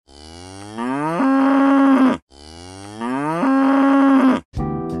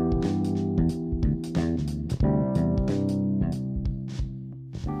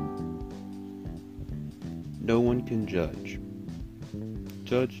judge.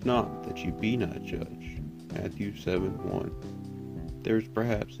 Judge not that you be not judged. Matthew 7:1. There is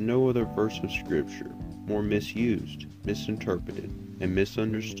perhaps no other verse of Scripture more misused, misinterpreted, and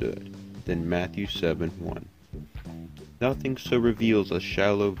misunderstood than Matthew 7:1. Nothing so reveals a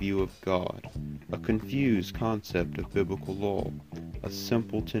shallow view of God, a confused concept of biblical law, a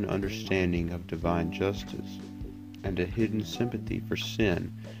simpleton understanding of divine justice, and a hidden sympathy for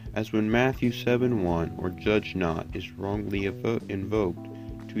sin, as when Matthew 7:1 or judge not is wrongly invoked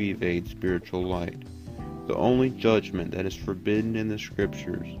to evade spiritual light. The only judgment that is forbidden in the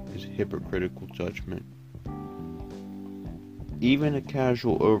Scriptures is hypocritical judgment. Even a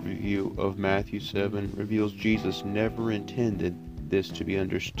casual overview of Matthew 7 reveals Jesus never intended this to be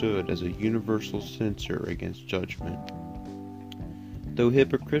understood as a universal censure against judgment. Though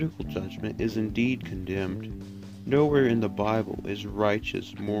hypocritical judgment is indeed condemned, nowhere in the Bible is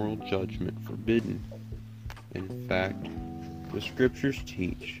righteous moral judgment forbidden. In fact, the Scriptures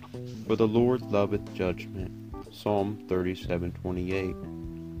teach, "For the Lord loveth judgment," Psalm 37:28.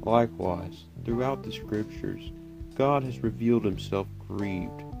 Likewise, throughout the Scriptures, God has revealed himself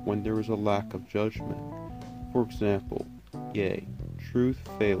grieved when there is a lack of judgment. For example, "Yea, truth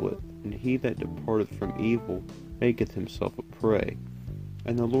faileth, and he that departeth from evil maketh himself a prey.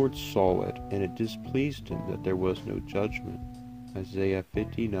 And the Lord saw it, and it displeased him that there was no judgment." Isaiah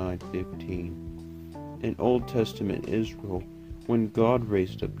 59:15. In Old Testament Israel, when God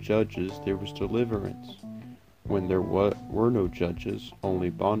raised up judges, there was deliverance. When there were no judges, only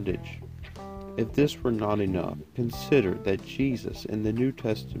bondage. If this were not enough, consider that Jesus in the New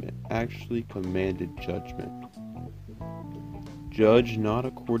Testament actually commanded judgment. "Judge not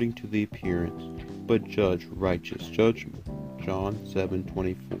according to the appearance, but judge righteous judgment." John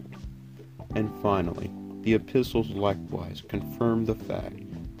 7:24. And finally, the epistles likewise confirm the fact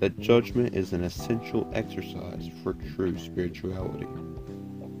that judgment is an essential exercise for true spirituality.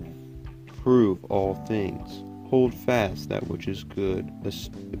 "Prove all things. Hold fast that which is good.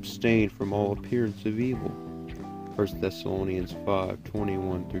 Abstain from all appearance of evil." 1 Thessalonians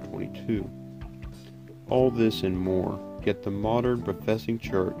 5:21-22. All this and more, yet the modern professing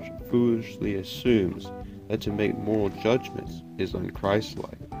church foolishly assumes that to make moral judgments is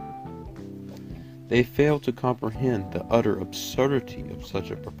unchristlike. They fail to comprehend the utter absurdity of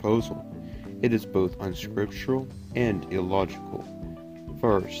such a proposal. It is both unscriptural and illogical.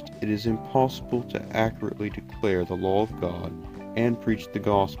 First, it is impossible to accurately declare the law of God and preach the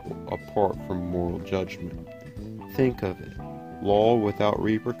gospel apart from moral judgment. Think of it. Law without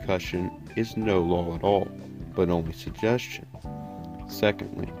repercussion is no law at all, but only suggestion.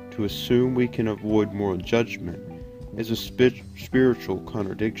 Secondly, to assume we can avoid moral judgment is a spiritual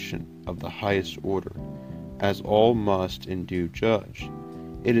contradiction of the highest order, as all must and do judge.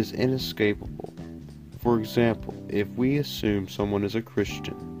 It is inescapable. For example, if we assume someone is a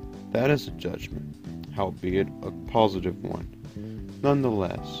Christian, that is a judgment, howbeit a positive one.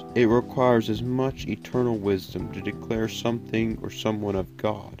 Nonetheless, it requires as much eternal wisdom to declare something or someone of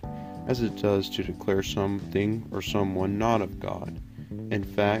God as it does to declare something or someone not of God. In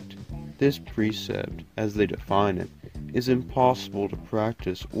fact, this precept, as they define it, is impossible to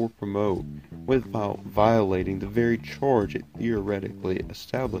practice or promote without violating the very charge it theoretically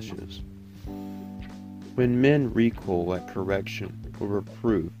establishes. When men recoil at correction or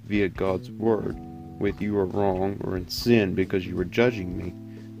reproof via God's word, with "you are wrong" or "in sin because you are judging me,"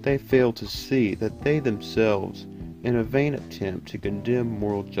 they fail to see that they themselves, in a vain attempt to condemn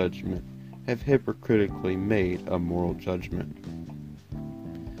moral judgment, have hypocritically made a moral judgment.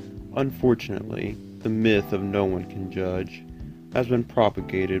 Unfortunately, the myth of "no one can judge" has been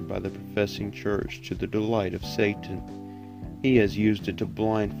propagated by the professing church to the delight of Satan. He has used it to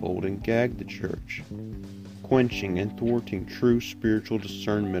blindfold and gag the church, quenching and thwarting true spiritual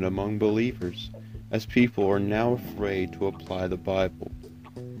discernment among believers, as people are now afraid to apply the Bible.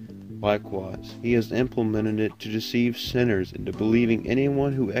 Likewise, he has implemented it to deceive sinners into believing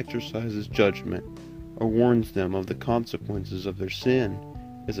anyone who exercises judgment or warns them of the consequences of their sin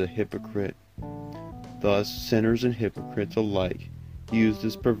is a hypocrite. Thus, sinners and hypocrites alike use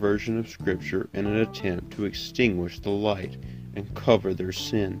this perversion of Scripture in an attempt to extinguish the light and cover their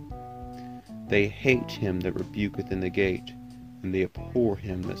sin. They hate him that rebuketh in the gate, and they abhor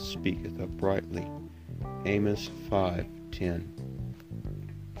him that speaketh uprightly. Amos 5:10.